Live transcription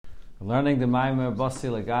We're learning the Maimer Basi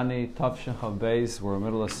Legani Tavshin Chav Beis. We're in the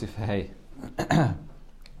middle of Sif Hey.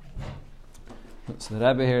 So the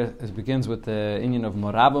Rebbe here begins with the inyan of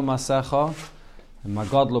Morabu Masecha and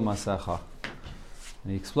Magodlu Masecha.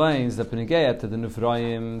 And he explains that Benegea to the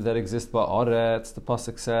Nefroim that exist by Oretz, the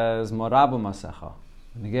Pasuk says Morabu Masecha.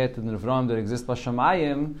 Benegea to the Nefroim that exist by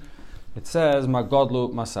Shamayim, it says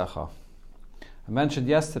Magodlu Masecha. I mentioned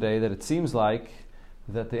yesterday that it seems like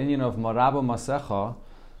that the inyan of Morabu Masecha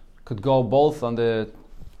could go both on the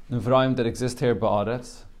Nefroim that exist here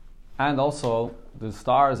ba'aretz and also the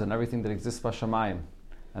stars and everything that exists by Shamayim.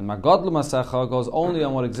 And Magodlu Masecha goes only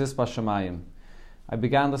on what exists by Shamayim. I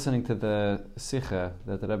began listening to the Sikha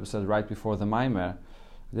that the Rebbe said right before the Maimer.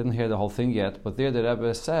 I didn't hear the whole thing yet, but there the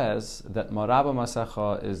Rebbe says that Morabu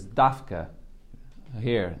Masecha is Dafka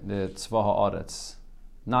here, the Tzva ha'aretz,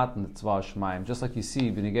 not in the Tzva Shamayim. Just like you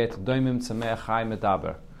see, B'negei Doimim Tzemeh Chai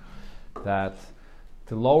Medaber, that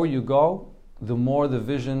the lower you go, the more the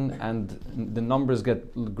vision and the numbers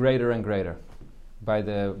get greater and greater.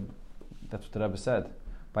 That's what the Rebbe said.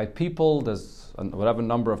 By people, there's whatever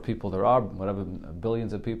number of people there are, whatever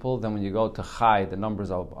billions of people. Then when you go to Chai, the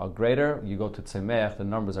numbers are greater. You go to Tzemech, the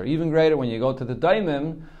numbers are even greater. When you go to the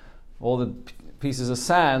Daimim, all the pieces of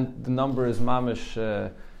sand, the number is mamish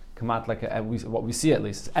kamat like what we see at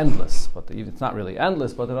least. It's endless, but it's not really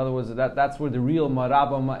endless. But in other words, that's where the real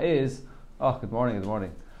marabama is. Oh, good morning, good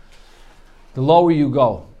morning. The lower you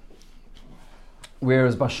go.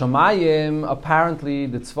 Whereas by Shamayim, apparently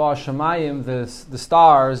the Tzva Shamayim, the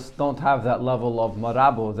stars don't have that level of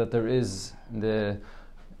marabu that there is in the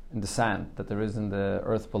sand, that there is in the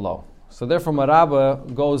earth below. So therefore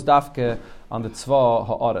marabu goes dafke on the Tzva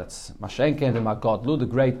ha'aretz. Mashenke and the Magodlu, the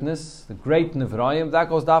greatness, the great Nevroim, that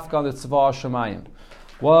goes dafke on the Tzva Shamayim.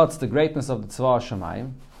 What's the greatness of the Tzva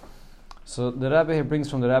Shamayim? So the Rebbe here brings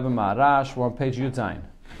from the Rebbe Maharash, we're on page Yudzayin.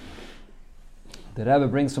 The Rebbe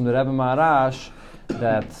brings from the Rebbe Maharash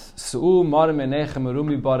that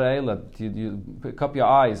you pick up your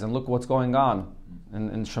eyes and look what's going on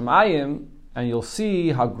in Shamayim, and you'll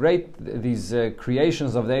see how great these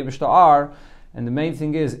creations of the Eibishter are. And the main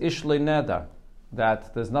thing is Ishle Neder,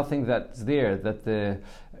 that there's nothing that's there that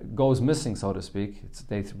goes missing, so to speak.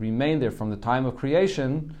 They remain there from the time of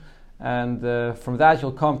creation. And from that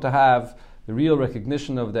you'll come to have the real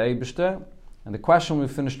recognition of the Eibishter. And the question we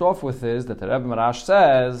finished off with is that the Rebbe Marash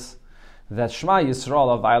says that Shema Yisrael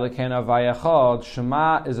Avay Elokeinu Avay Echad,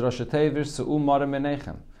 Shema is Rosh Tevish Se'u Mareh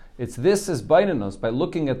Menechem. It's this is Bainanus, by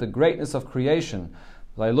looking at the greatness of creation,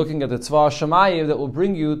 by looking at the Tzva Shemayim, that will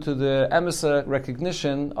bring you to the emissary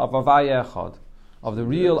recognition of Avay Echad, of the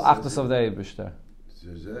real Achdus of the Eibishter.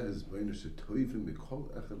 Yes. When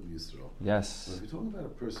we're talking about a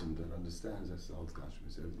person that understands that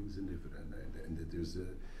everything's indifferent, and that there's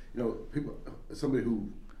people, somebody who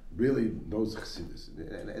really knows Chassidus,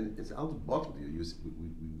 and it's out of bottle here.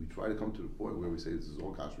 We try to come to the point where we say this is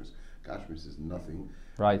all Kashmir. Kashmir is nothing.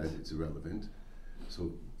 Right. That it's irrelevant.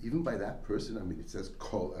 So even by that person, I mean, it says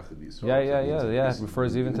Kol Echad Yisrael. Yeah. It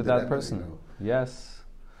refers even to that person. Yes.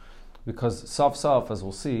 Because Saf, as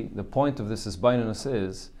we'll see, the point of this Bainanus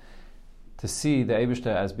is to see the Eibishter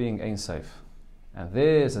as being Ein Sof. And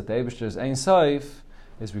this, that the Eibishter is Ein Sof,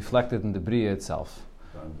 is reflected in the Bria itself.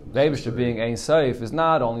 The Eibishter being Ein Sof is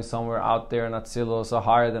not only somewhere out there in Atzilus or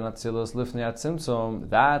higher than Atzilus, Lifnei Atzimtzum.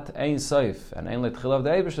 That Ein Sof and Ein Letchila of the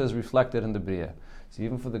Eibishter is reflected in the Bria. So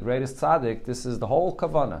even for the greatest tzaddik, this is the whole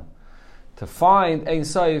kavanah. To find Ein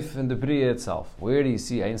Sof in the Bria itself. Where do you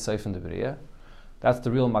see Ein Sof in the Bria? That's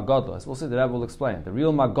the real Magodlu. As we'll see, the Rebbe will explain. The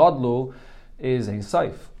real Magodlu is Ein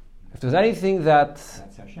Sof. If there's anything that's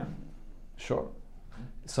Hashem. Sure.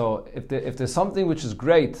 So if there's something which is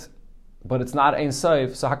great, but it's not Ein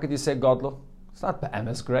Sof, so how could you say Godlu? It's not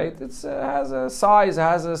Be'emes great. It has a size.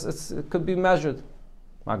 It could be measured.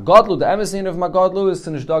 Magodlu, the emes of Magodlu is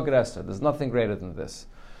Tinishdag Rester. There's nothing greater than this,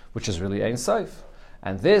 which is really Ein Sof.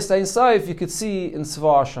 And this Ein Sof you could see in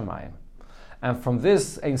Tzva Shamayim. And from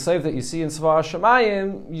this Ein Sof that you see in Tzva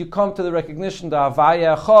Shamayim, you come to the recognition, the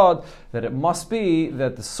Havaya Echad, that it must be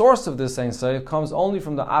that the source of this Ein Sof comes only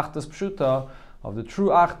from the Achdus Pshuta, of the true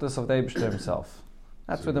Achdus of the Eibishter himself.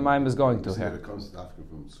 That's where the Maim is going to here. It comes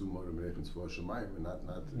from Sumar and Tzva Shamayim, and not.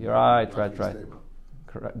 You're right. Correct.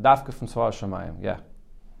 Dafka from Tzva Shamayim, yeah.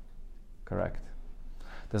 Correct.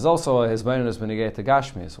 There's also his Bainanus Benegei to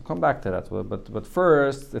Gashmi. So we'll come back to that. But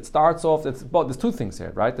first, it starts off. There's two things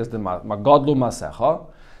here, right? There's the Magodlu Masecha,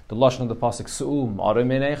 the lashon of the pasuk Se'u Mareh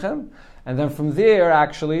Menechem, and then from there,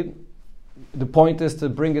 actually, the point is to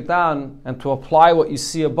bring it down and to apply what you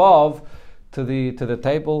see above to the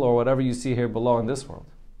table or whatever you see here below in this world.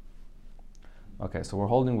 Okay, so we're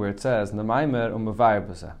holding where it says Nemaimer Umevayir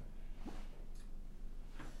B'zeh.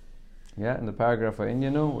 Yeah, in the paragraph of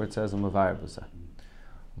Inyanu, where it says Umavaya B'zeh.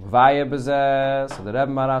 Umavaya B'zeh, so the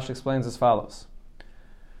Rebbe Marash explains as follows.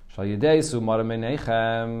 Shal Yideisu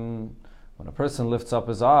Maraminechem, when a person lifts up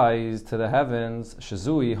his eyes to the heavens,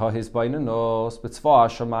 Shazui Ha-His Bainanos, B'tzva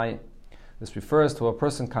Shamayim. This refers to a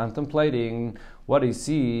person contemplating what he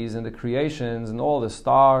sees in the creations and all the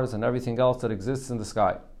stars and everything else that exists in the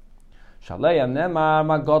sky.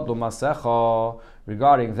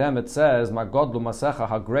 Regarding them it says,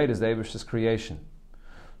 how great is the Eibishter's creation.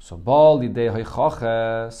 So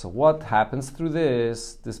what happens through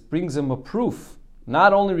this? This brings him a proof,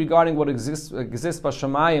 not only regarding what exists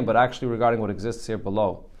Bashamayim, but actually regarding what exists here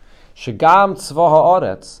below.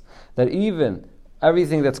 That even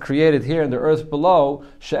everything that's created here in the earth below,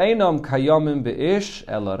 this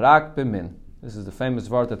is the famous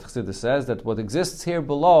word that Chassidus says, that what exists here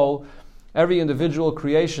below, every individual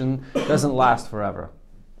creation, doesn't last forever.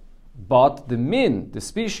 But the min, the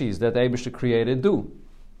species that the Eibishter created, do.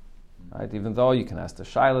 Right? Even though you can ask the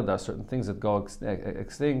Shaila, there are certain things that go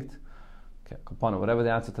extinct. Okay, whatever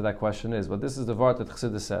the answer to that question is. But this is the word that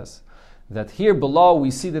Chassidus says. That here below we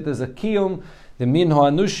see that there's a kiyum, the min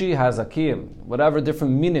ha'anushi has a kiyum. Whatever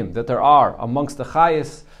different minim that there are amongst the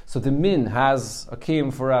chayis, so the min has a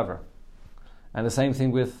kiyum forever. And the same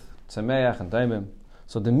thing with tzemeach and daimim.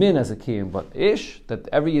 So the min has a kiyum, but ish, that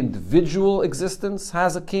every individual existence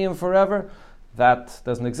has a kiyum forever, that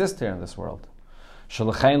doesn't exist here in this world. So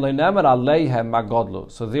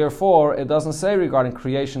therefore, it doesn't say regarding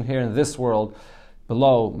creation here in this world,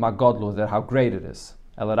 below magodlu, that how great it is.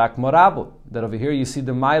 Elarak morabu, that over here you see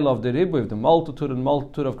the mile of the ribuv, the multitude and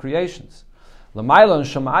multitude of creations. L'mayla and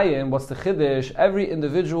shamayim, what's the chiddush? Every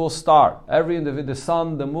individual star, the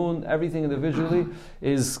sun, the moon, everything individually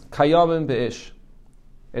is kayamim be'ish.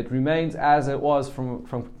 It remains as it was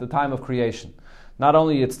from the time of creation. Not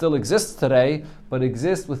only it still exists today, but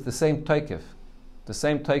exists with the same taikif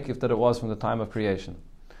that it was from the time of creation.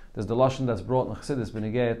 There's the lashon that's brought in Chassidus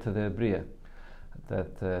b'negei to the bria,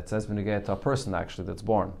 that it says b'negei to a person actually that's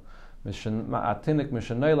born. A child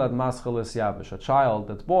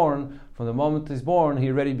that's born, from the moment he's born, he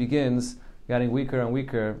already begins getting weaker and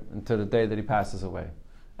weaker until the day that he passes away.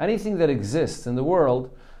 Anything that exists in the world,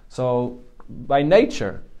 so by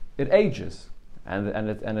nature, it ages, and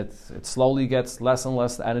it slowly gets less and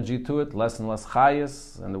less energy to it, less and less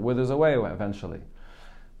chayas, and it withers away eventually.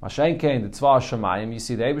 Mashen Kain, the Tzva Shamayim, you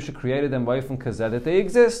see the Eibishter created them away from Kazeh, that they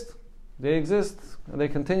exist, and they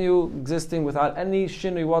continue existing without any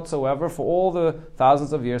shinui whatsoever for all the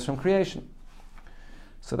thousands of years from creation.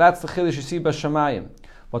 So that's the chiddush you see Bashamayim.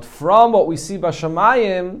 But from what we see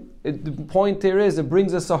Bashamayim, the point here is, it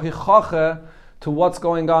brings us a hichacha to what's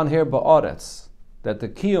going on here ba'aretz. That the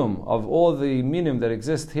kiyum of all the minim that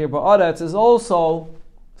exist here ba'aretz is also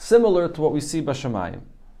similar to what we see Bashamayim.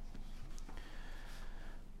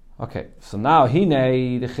 Okay, so now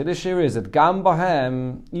hine, the chiddush here is that gam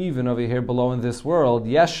bahem, even over here below in this world,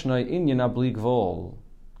 yeshnoi inyan bli gvul.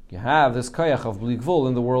 You have this koyach of bli gvul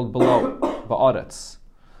in the world below, ba'aretz.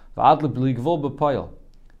 Va'ad bli gvul b'poil.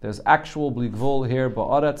 There's actual bli gvul here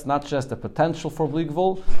ba'aretz, not just the potential for bli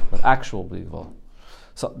gvul, but actual bli gvul.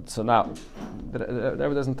 So now, the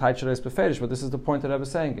Rebbe doesn't touch it as beferish, but this is the point that I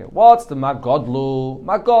was saying here. What's the magodlu?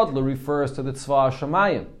 Magodlu refers to the tzva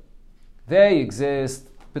shamayim. They exist,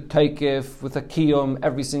 b'teikif, with a kiyum,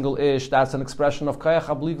 every single ish. That's an expression of kayach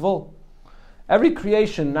habli gvul. Every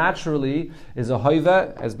creation naturally is a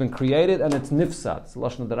hoiva, has been created, and it's nifsat.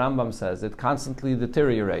 Lashon the Rambam says it constantly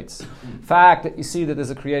deteriorates. The fact that you see that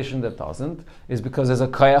there's a creation that doesn't is because there's a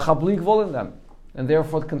kayach habli gvul in them. And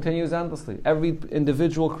therefore it continues endlessly. Every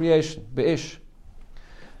individual creation, be'ish.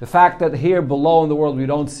 The fact that here below in the world we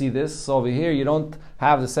don't see this, so over here you don't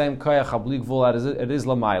have the same koyach habli gvul as it is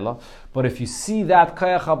lamayla. But if you see that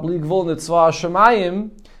koyach habli gvul in the tzva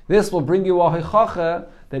shamayim, this will bring you a hichacha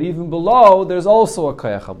that even below there's also a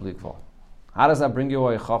koyach habli gvul. How does that bring you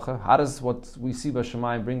a hichacha? How does what we see by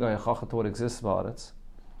shamayim bring a hichacha to what exists about it?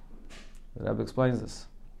 The Rebbe explains this.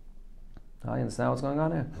 Now you understand what's going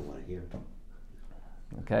on here? I want to hear.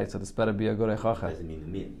 Okay, so this better be a good echacha. Doesn't mean the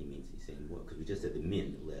min. He's saying what? Because we just said the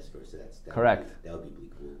min, the last verse. That correct. That would be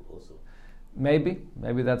bli gvul also. Maybe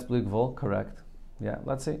that's bli gvul. Correct. Yeah,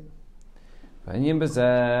 let's see. So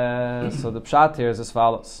the pshat here is as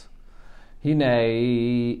follows: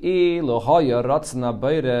 Hine lo hoya ratzna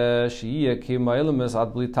beire shiyeh ki ma'ilmus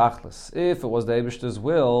ad bli tachlis. If it was the Eibishter's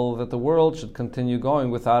will that the world should continue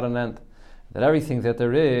going without an end, that everything that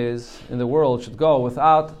there is in the world should go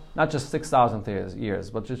without not just 6,000 years,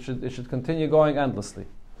 but it should continue going endlessly.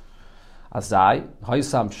 Azai,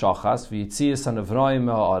 hoysam shachas v'yitzias hanevroim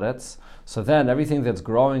ha'aretz. So then everything that's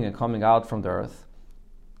growing and coming out from the earth,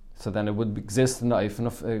 So then it would exist in the eifin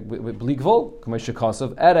of with bligvul,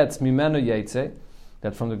 of eretz mimenu yetze,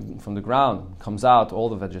 that from the ground comes out all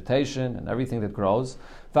the vegetation and everything that grows.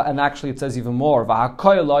 And actually it says even more,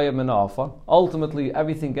 ultimately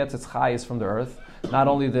everything gets its chayis from the earth. Not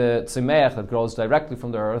only the tzimeach that grows directly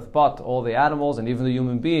from the earth, but all the animals and even the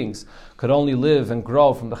human beings could only live and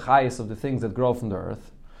grow from the chayis of the things that grow from the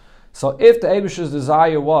earth. So if the Eibusher's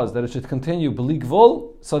desire was that it should continue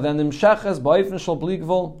bligvul, so then the msheches ba'ifin shel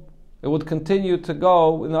bligvul, it would continue to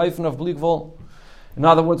go in the eifin of bligvul. In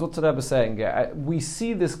other words, what's the Rebbe saying here? We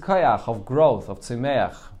see this kayach of growth, of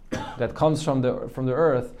tzimeach, that comes from the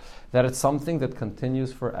earth, that it's something that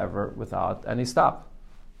continues forever without any stop.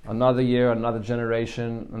 Another year, another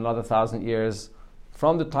generation, another 1,000 years.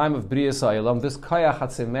 From the time of Briyas Ha'olam, this kayach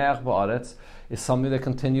hatzimeach ba'aretz is something that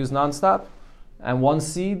continues non-stop. And one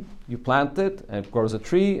seed, you plant it, and it grows a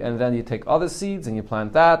tree, and then you take other seeds, and you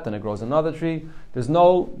plant that, and it grows another tree. There's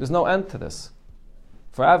no end to this.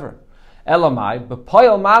 Forever. Elamai, but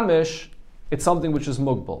poyel mamish, it's something which is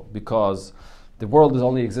mugbal, because the world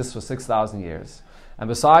only exists for 6,000 years. And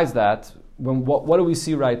besides that, what do we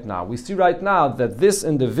see right now? We see right now that this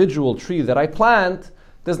individual tree that I plant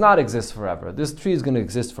does not exist forever. This tree is going to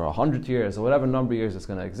exist for 100 years, or whatever number of years it's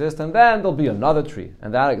going to exist, and then there'll be another tree.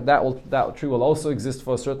 And that tree will also exist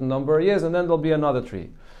for a certain number of years, and then there'll be another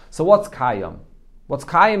tree. So what's kayam? What's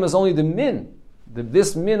kayam is only the min.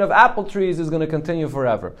 This min of apple trees is going to continue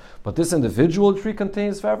forever. But this individual tree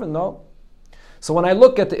continues forever? No. So when I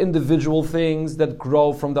look at the individual things that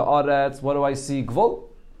grow from the aretz, what do I see? Gvul.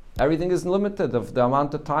 Everything is limited of the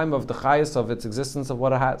amount of time of the chayas of its existence of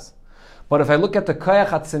what it has. But if I look at the kayach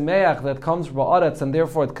hatzimeach that comes from the aretz and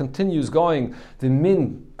therefore it continues going, the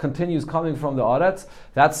min continues coming from the aretz,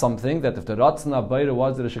 that's something that if the ratzon habayra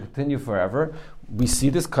was that it should continue forever, we see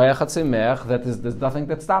this kayach hatzimeach that there's nothing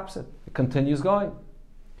that stops it. It continues going.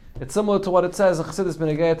 It's similar to what it says in Chassidus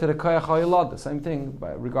Benegaya to the kayach ha'ilada. Same thing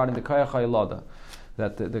regarding the kayach ha'ilada.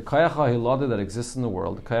 That the kayach ha'ilada that exists in the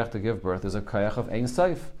world, the kayach to give birth, is a kayach of ein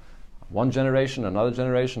seif. One generation, another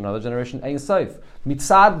generation, ein seif.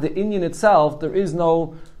 Mitzad, the inyan itself, there is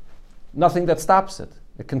nothing that stops it.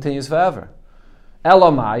 It continues forever.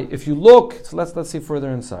 Elamai, if you look, so let's see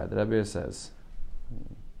further inside. The Rebbe says,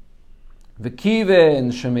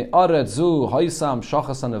 V'kiven sheme'aret zu haisam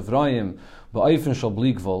shachasan Evrayim ba'ayfen shal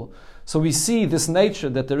bligvul. So we see this nature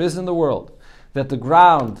that there is in the world, that the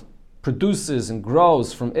ground produces and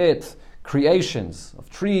grows from it creations of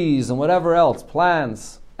trees and whatever else,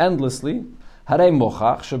 plants, endlessly. The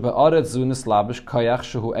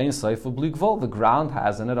ground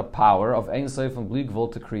has in it a power of ein seif and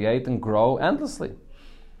bligvul to create and grow endlessly.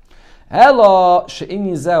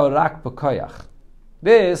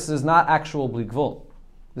 This is not actual bligvul.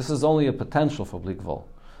 This is only a potential for bligvul.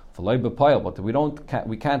 But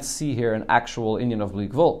we can't see here an actual inyan of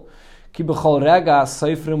bligvul.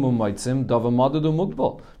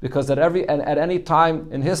 Because at any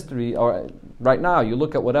time in history, or right now, you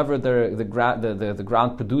look at whatever the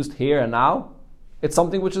ground produced here and now, it's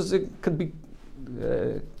something which could be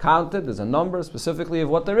counted. There's a number specifically of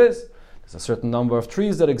what there is. There's a certain number of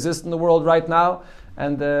trees that exist in the world right now,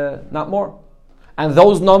 and not more. And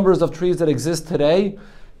those numbers of trees that exist today,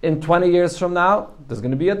 in 20 years from now, there's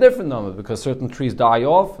going to be a different number because certain trees die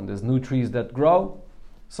off and there's new trees that grow.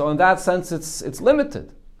 So in that sense, it's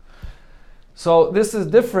limited. So this is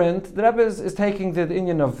different. The Rebbe is taking the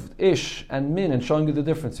inyan of ish and min and showing you the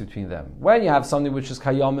difference between them. When you have something which is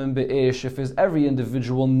kayamim be'ish, if every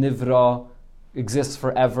individual nivra exists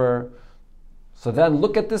forever, so then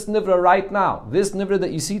look at this nivra right now. This nivra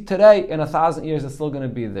that you see today, in 1,000 years, it's still going to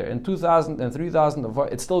be there. In 2,000 and 3,000,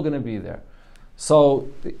 it's still going to be there. So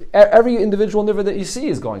every individual nivra that you see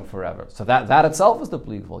is going forever. So that itself is the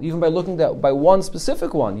bligvul. Even by looking at by one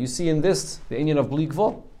specific one, you see in this the inyan of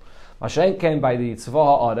bligvul. Mashen came by the tzvah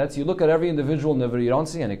ha'aretz. You look at every individual nivra, you don't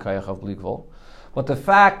see any kayach of bligvul. But the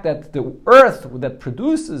fact that the earth that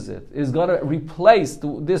produces it is going to replace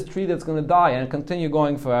this tree that's going to die and continue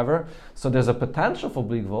going forever, so there's a potential for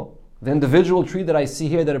bligvul. The individual tree that I see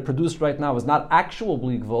here that it produced right now is not actual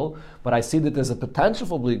bligvul, but I see that there's a potential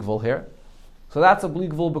for bligvul here. So that's a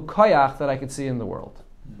bligvul b'koyach that I could see in the world.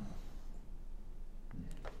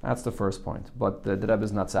 That's the first point. But the Rebbe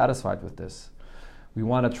is not satisfied with this. We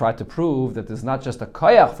want to try to prove that there's not just a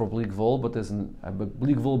koyach for bligvul, but there's a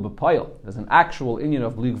bligvul b'poyel. There's an actual inyan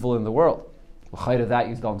of bligvul in the world. L'chayre that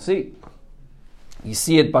you don't see. You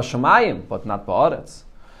see it b'shamayim, but not ba'aretz.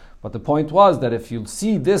 But the point was that if you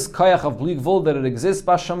see this koyach of bligvul, that it exists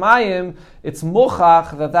b'shamayim, it's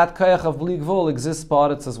muchach that koyach of bligvul exists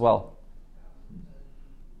ba'aretz as well.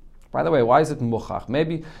 By the way, why is it muchach?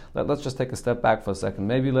 Maybe let's just take a step back for a second.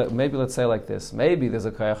 Maybe let's say like this. Maybe there's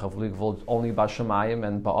a koyach of bli gvul only b'shamayim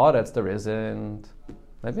and ba'aretz there isn't.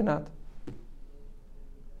 Maybe not.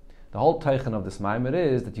 The whole teichen of this maimer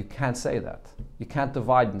is that you can't say that. You can't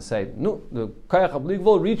divide and say, no, the koyach of bli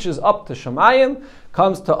gvul reaches up to shamayim,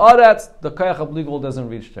 comes to aretz, the koyach of bli gvul doesn't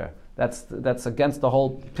reach there. That's against the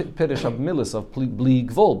whole piddish of milis of bli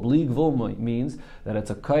gvul. Bli gvul means that it's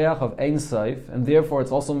a koyach of ein sof, and therefore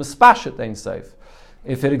it's also mispashet ein sof.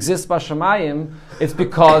 If it exists b'shamayim, it's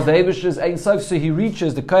because the Eibishter is ein sof, so he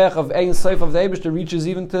reaches, the koyach of ein sof of the Eibishter reaches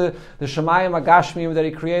even to the shamayim agashmiyim that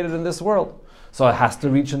he created in this world. So it has to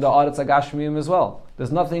reach in the aretz agashmiyim as well.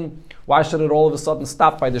 There's nothing, why should it all of a sudden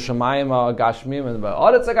stop by the shamayim agashmiyim and by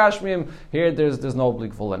aretz agashmiyim? Here there's no bli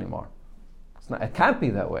gvul anymore. It can't be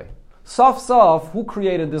that way. Sof, who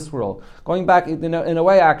created this world? Going back, in a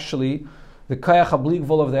way actually, the koyach bli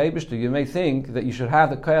gvul of the Eibishter, you may think that you should have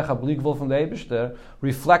the koyach bli gvul from the Eibishter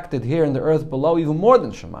reflected here in the earth below even more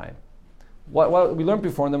than shamayim. What we learned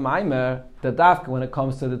before in the Maimer, that dafka when it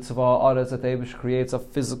comes to the tzva aretz that the Eibush creates a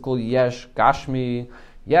physical yesh gashmi,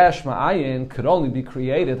 yesh ma'ayin could only be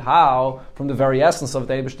created how? From the very essence of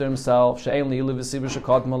the Eibush himself. She'ein li'ili v'sibur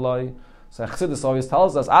shekad malai. So Chassidus always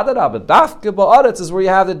tells us, adarabah, dafka ba'aretz is where you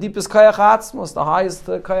have the deepest koyach atzmos, the highest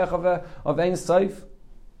koyach of ein sof.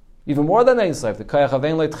 Even more than ein sof, the koyach of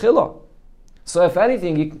ein leitchila. So if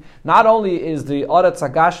anything, not only is the aretz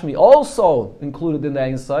agashmi also included in the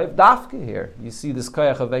ein sof, dafka here, you see this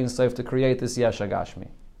koyach of ein sof to create this yesh agashmi,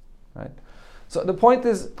 right? So the point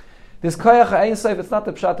is, this koyach ein sof, it's not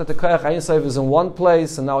the pshat that the koyach ein sof is in one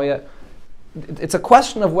place, and now it's a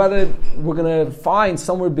question of whether we're going to find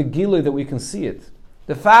somewhere begili that we can see it.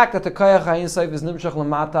 The fact that the koyach ein sof is nimshach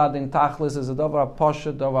lamata din tachlis is a davar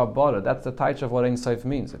poshet davar bara. That's the taich of what ein sof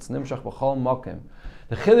means. It's nimshach b'chol mokim.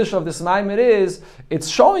 The chiddush of this maimer is, it's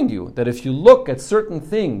showing you that if you look at certain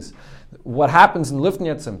things, what happens in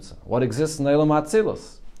Lifnei Tzimtzum, what exists in Eilam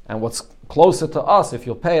Atzilus, and what's closer to us, if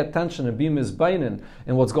you'll pay attention and be mizbeinin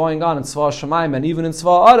in what's going on in Tzva Shamayim and even in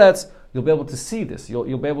Tzva Aretz, you'll be able to see this.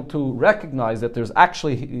 You'll be able to recognize that there's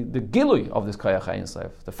actually the gilui of this koyach ein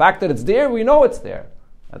sof. The fact that it's there, we know it's there.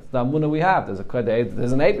 That's the amunah we have. There's an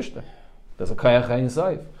Eibishter. There's a koyach ein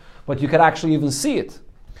sof. But you could actually even see it.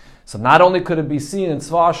 So not only could it be seen in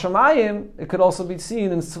Tzva Shamayim, it could also be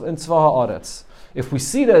seen in Tzva Ha'aretz. If we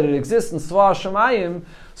see that it exists in Tzva Shamayim,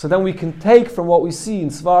 so then we can take from what we see in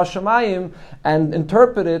Tzva Shamayim and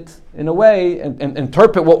interpret it in a way, and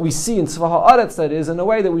interpret what we see in Tzva Ha'aretz, that is, in a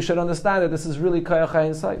way that we should understand that this is really Koyach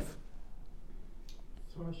Ein Sof.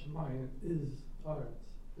 Tzva Shamayim is Aretz.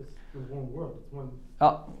 It's the one world. It's one.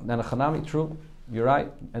 Then a Chanami, true. You're right.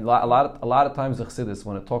 And a lot of times the Chassidus,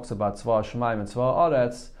 when it talks about Tzva Shamayim and Tzva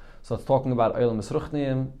Ha'aretz, so it's talking about Eilam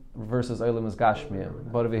Ruchniim versus Eilam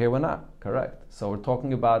Gashmiyim. But over here we're not. Correct. So we're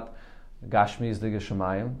talking about Gashmi is the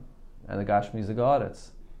Geshamayim and the Gashmi is the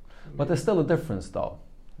Ga'aretz. But there's still a difference though.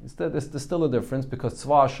 There's still a difference because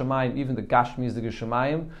Tzva Shamayim, even the Gashmi is the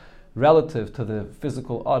Geshamayim, relative to the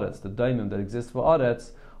physical Aretz, the daimim that exist for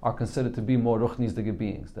Aretz, are considered to be more ruchnisdige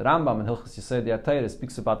beings. The Rambam in Hilchos Yesod Yatayr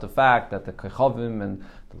speaks about the fact that the Kechavim and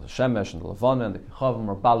the Shemesh and the Levana and the Kechavim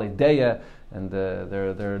are Balei Deya, and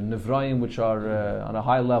they're Nivraim which are on a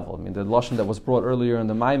high level. I mean, the Lashon that was brought earlier in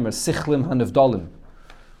the Maimer, Sichlim HaNivdalim.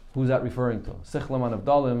 Who's that referring to? Sichlim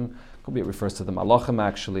HaNivdalim, could be it refers to the Malachim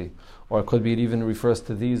actually, or it could be it even refers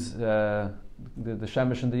to these, the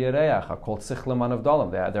Shemesh and the Yereach are called Sichlim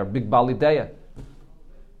HaNivdalim. They're big Balei Deya.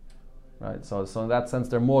 Right, so in that sense,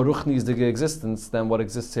 they're more ruchnisdige existence than what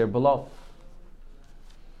exists here below.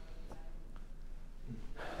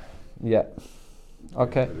 Yeah.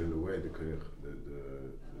 Okay. But in a way, the koyach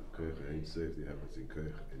ein sof, they have it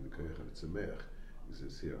in the koyach of Tzemech,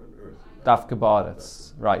 exists here on earth. Dafke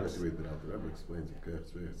ba'aretz, right. That's the way that the Rebbe explains it. Koyach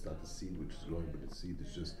Tzemech, it's not the seed which is growing, but the seed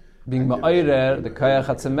is just being ma'orer, the koyach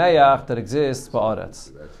hatzemeach that exists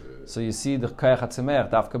ba'aretz. So you see the koyach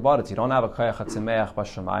hatzemeach, dafke ba'aretz. You don't have a koyach hatzemeach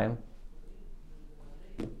b'shamayim.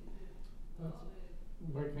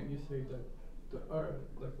 Why can't you say that the earth,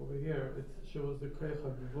 like over here, it shows the koyach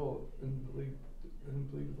HaGvul in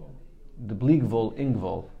Bligvul? The Bligvul,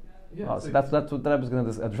 Ingvul. Yeah, So that's what the Rebbe is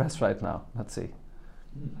going to address right now. Let's see.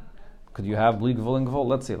 Could you have Bligvul, Ingvul?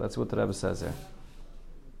 Let's see what the Rebbe says here.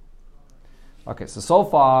 Okay, so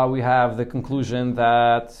far we have the conclusion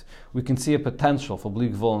that we can see a potential for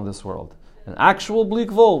Bligvul in this world. An actual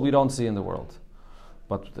Bligvul we don't see in the world.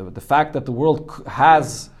 But the fact that the world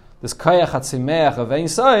has this koyach hatzimeach of ein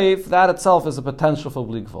sof, that itself is a potential for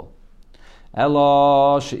bli gvul.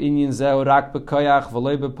 Elo she'inyin zeu rak bekoyach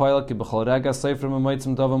v'loi bepoil ki b'chol rega sefer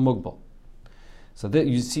memoitzim dova mugbal. So that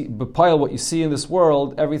you see, b'payil, what you see in this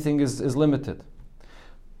world, everything is limited.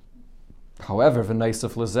 However,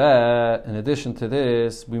 v'neisef lezeh, in addition to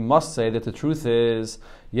this, we must say that the truth is,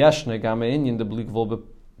 yeshne game inyan de bligvul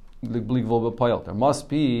b'payil. There must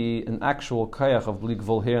be an actual koyach of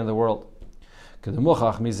bligvul here in the world.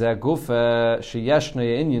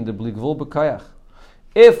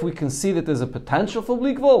 If we can see that there's a potential for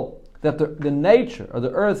bligvul, that the nature or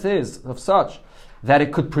the earth is of such that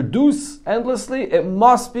it could produce endlessly, it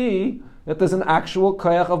must be that there's an actual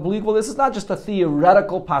koyach of bligvul. This is not just a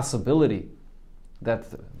theoretical possibility. That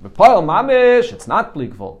b'poil mamish, it's not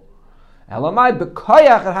bligvul. Elamai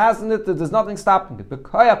b'koyach, it has in it, there's nothing stopping it.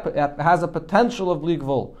 B'koyach, it has a potential of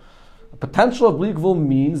bligvul. A potential of bligvul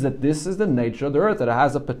means that this is the nature of the earth, that it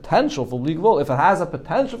has a potential for bligvul. If it has a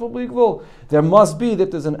potential for bligvul, there must be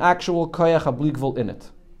that there's an actual koyach of bligvul in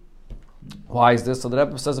it. Why is this? So the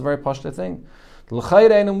Rebbe says a very pashut thing.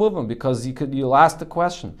 Because you'll ask the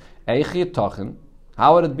question,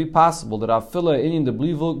 how would it be possible that afila in the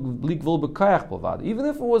bligvul b'koyach b'vad, even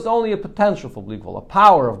if it was only a potential for bligvul, a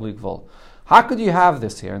power of bligvul, how could you have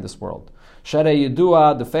this here in this world? Sherei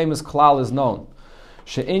Yedua, the famous klal is known.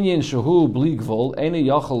 She'inyin shehu bligvul ene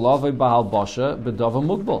yachal lavei bahal basha b'dava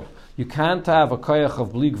mugbal. You can't have a koyach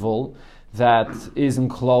of bligvul that is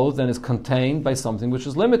enclosed and is contained by something which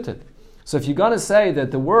is limited. So if you're going to say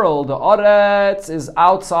that the world, the Oretz, is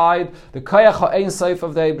outside the Koyach HaEin Seif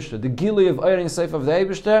of the Eibishter, the Gili of Ein Seif of the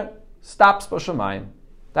Eibishter, stops B'Shamayim.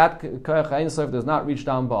 That Koyach HaEin Seif does not reach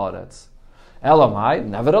down Ba'Oretz. Elamai,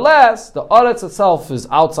 nevertheless, the Oretz itself is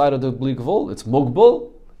outside of the Bli Gvul, it's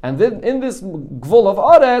Mugbul, and then in this Gvul of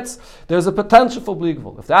Oretz, there's a potential for Bli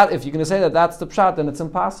Gvul. If you're going to say that that's the Pshat, then it's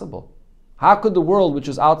impossible. How could the world, which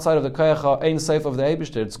is outside of the Koyach HaEin Seif of the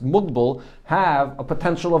Eibishter, it's Mugbul, have a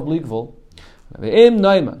potential of Bli Gvul?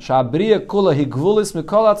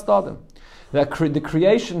 The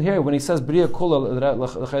creation here, when he says Bria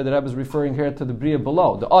Kula, the Rebbe is referring here to the Bria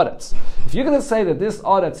below, the Oretz. If you're going to say that this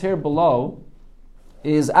Oretz here below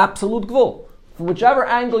is absolute Gvul, from whichever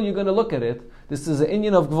angle you're going to look at it, this is an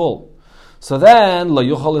inyan of Gvul. So then,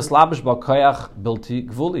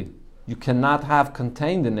 you cannot have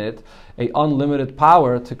contained in it a unlimited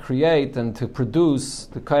power to create and to produce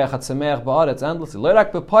the koyach hatzemeach ba'aretz endlessly.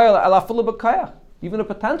 Even a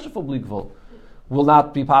potential for bligvul will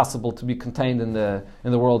not be possible to be contained in the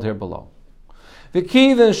world here below. So if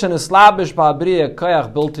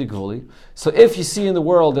you see in the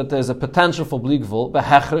world that there's a potential for bligvul,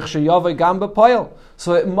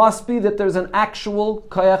 so it must be that there's an actual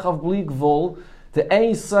koyach of bligvul. The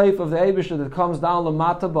Ein Seif of the Eibishter that comes down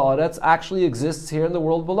Lamata Ba'aretz actually exists here in the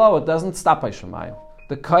world below. It doesn't stop by Shemayim.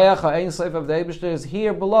 The Koyach Ein Seif of the Eibishter is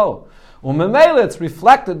here below. Umemele, it's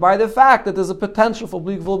reflected by the fact that there's a potential for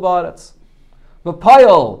Bli Gvul Ba'aretz. But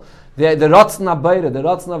Payol, the Ratzon HaBeire, the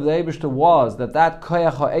Ratzon of the Eibishter was that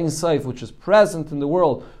Koyach Ein Seif, which is present in the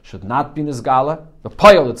world, should not be Nizgala. But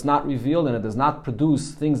Payol, it's not revealed and it does not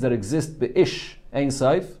produce things that exist Be'ish Ein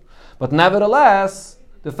Seif. But nevertheless,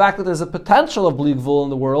 the fact that there's a potential of Bli Gvul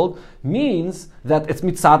in the world means that it's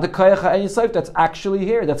mitzad the koyach ha'ein seif that's actually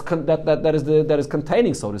here, that is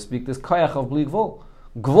containing, so to speak, this koyach of Bli Gvul.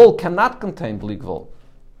 Gvul cannot contain Bli Gvul.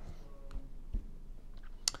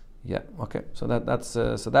 Yeah, okay. So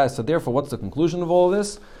therefore, what's the conclusion of all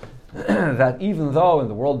this? That even though in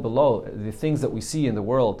the world below, the things that we see in the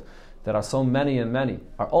world that are so many and many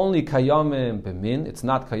are only kayamim b'min, it's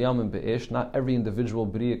not kayamim b'ish, not every individual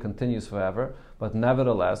b'riya continues forever, but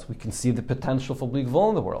nevertheless, we can see the potential for Bli Gvul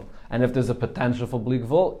in the world. And if there's a potential for Bli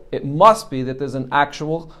Gvul, it must be that there's an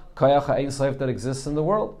actual koyach ha'ein seif that exists in the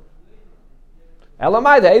world.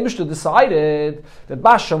 Elamai, the Eibishter decided that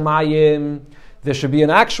Bashamayim, there should be an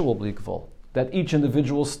actual Bli Gvul, that each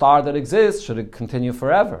individual star that exists should continue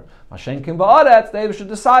forever. Mashenkin ba'aretz, the Eibishter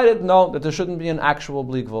decided, no, that there shouldn't be an actual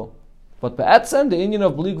Bli Gvul. But be'etzem, the inyan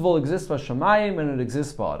of Bli Gvul exists Bashamayim and it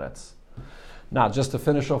exists ba'aretz. Now, just to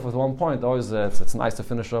finish off with one point, always it's nice to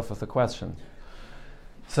finish off with a question.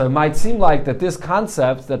 So it might seem like that this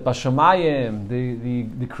concept that Bashamayim,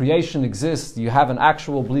 the creation exists, you have an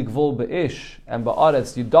actual Bli Gvul be'ish, and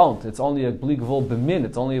ba'aretz you don't. It's only a Bli Gvul b'min,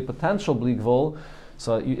 it's only a potential Bli Gvul.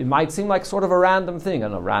 So it might seem like sort of a random thing,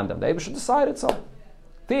 and a random. The Eibishter decided so.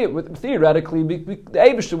 Theoretically, the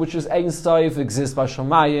Eibishter, which is Ein Seif, exists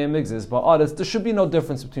Bashamayim, exists ba'aretz. There should be no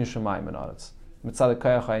difference between Shamayim and Aretz. Mitzad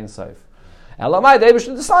Koyach Ein Seif. Elamai, the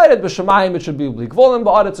Eibishter decided, b'Shamayim it should be Bli Gvul, and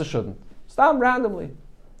ba'aretz it shouldn't. Stam randomly.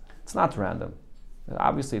 It's not random.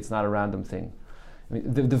 Obviously, it's not a random thing. I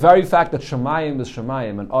mean, the very fact that Shamayim is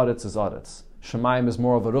Shamayim and Aretz is Aretz. Shamayim is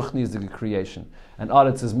more of a Ruchnizik creation, and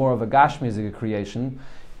Aretz is more of a Gashmizik creation.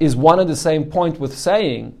 is one and the same point with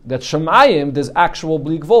saying that Shemayim, there's actual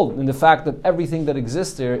bli gvul, in the fact that everything that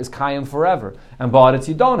exists there is Kayim forever. And Ba'aretz,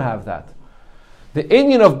 you don't have that. The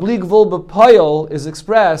inyan of bli gvul b'poyel is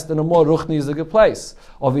expressed in a more ruchniziga place.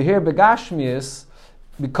 Over here, begashmius,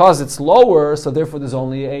 because it's lower, so therefore there's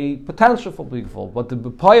only a potential for bli gvul. But the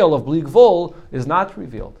b'poyel of bli gvul is not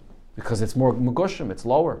revealed, because it's more megushim, it's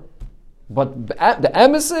lower. But the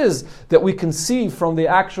emes is that we can see from the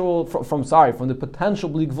actual, from the potential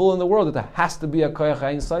bli gvul in the world, that there has to be a koyach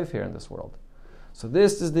ein sof here in this world. So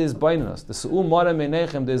this is the isbainus. The su'u mara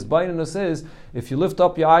meinechem, the isbainus is, if you lift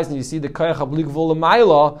up your eyes and you see the koyach bli gvul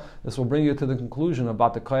l'mayla, this will bring you to the conclusion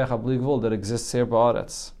about the koyach bli gvul that exists here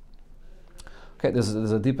ba'aretz. Okay, there's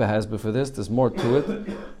a deeper hasbah for this. There's more to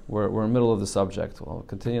it. We're in the middle of the subject. We'll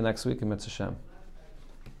continue next week in Mitzvah Shem.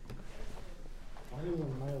 Why is a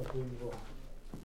mile